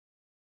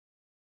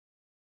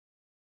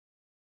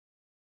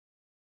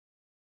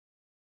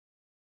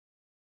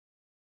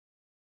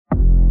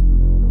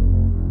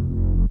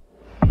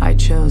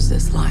chose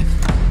this life.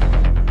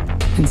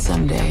 And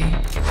someday,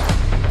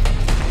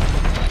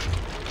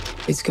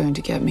 it's going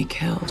to get me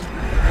killed.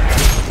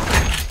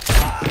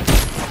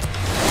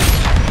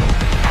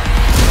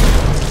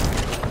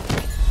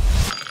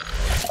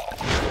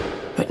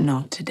 But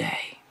not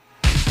today.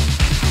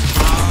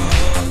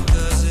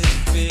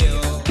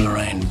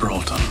 Lorraine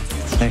Broughton,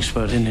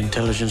 expert in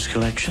intelligence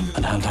collection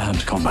and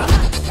hand-to-hand combat.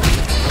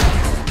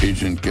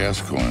 Agent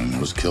Gascoigne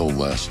was killed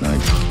last night.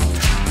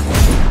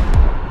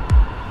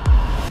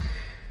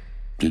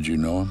 Did you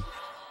know him?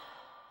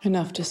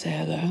 Enough to say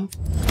hello.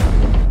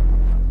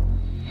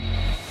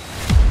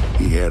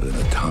 He had an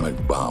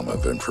atomic bomb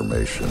of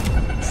information.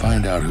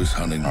 Find out who's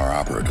hunting our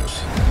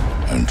operatives,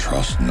 and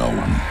trust no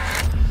one.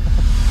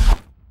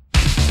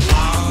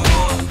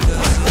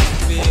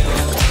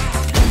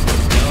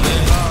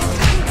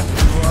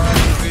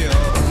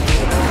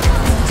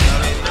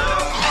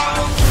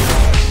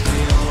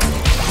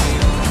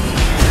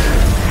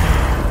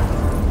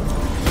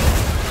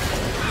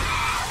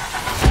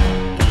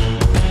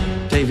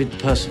 David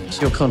Persons,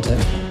 your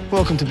contact.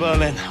 Welcome to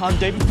Berlin. I'm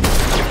David.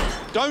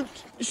 Don't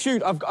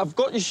shoot. I've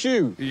got your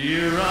shoe.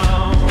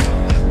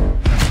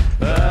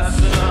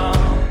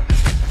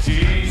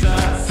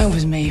 I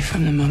was made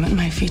from the moment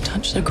my feet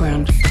touched the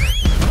ground.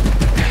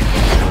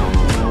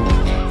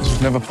 This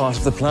was never part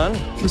of the plan.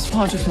 It was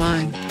part of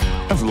mine.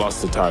 I've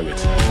lost the target.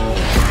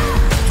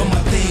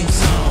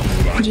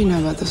 What do you know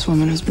about this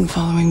woman who's been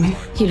following me?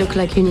 You look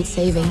like you need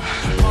saving.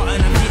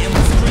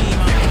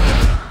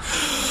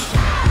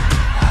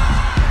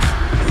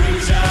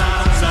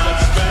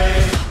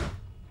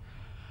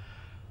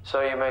 So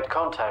you made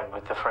contact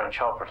with the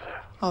French operative?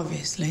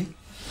 Obviously. In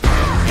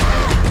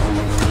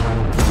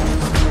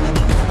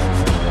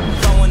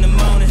the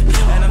morning,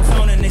 and I'm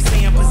zoning, they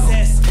say I'm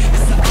possessed.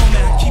 It's an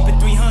omen, I keep it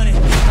 300.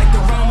 Like the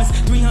Romans,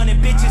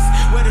 300 bitches.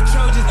 Where the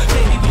Trojans,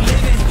 baby, be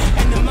living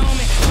in the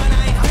moment. When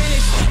I ain't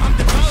finished, I'm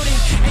devoted,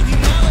 and you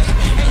know it,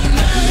 and you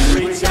know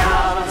it. Reach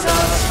out,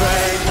 touch,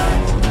 straight.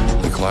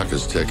 The clock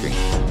is ticking,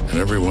 and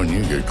everyone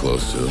you get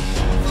close to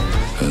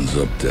ends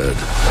up dead.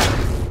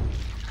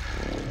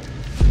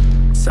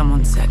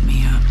 Someone set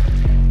me up.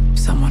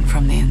 Someone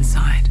from the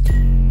inside.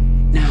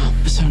 Now,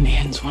 this only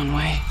ends one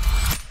way.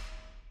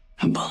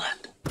 A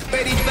bullet.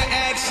 Ready for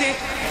action.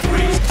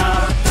 Reach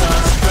out,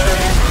 touch,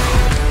 straight.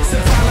 So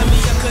follow me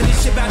up, 'cause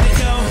this shit about to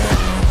go.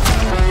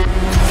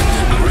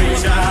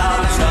 Reach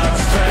out, touch,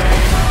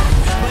 straight.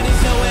 But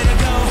there's nowhere to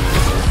go,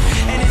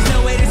 and there's no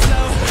way to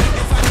slow.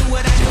 If I knew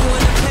what I knew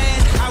in the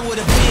past, I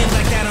would've been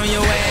like that on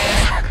your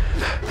ass.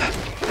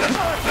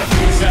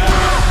 Reach out,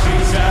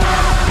 reach out,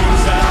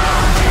 reach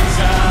out, reach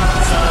out,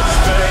 touch,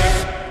 straight.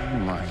 Oh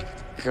my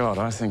God,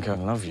 I think I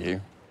love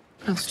you.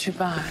 That's too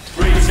bad.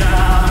 Reach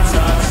out,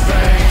 touch.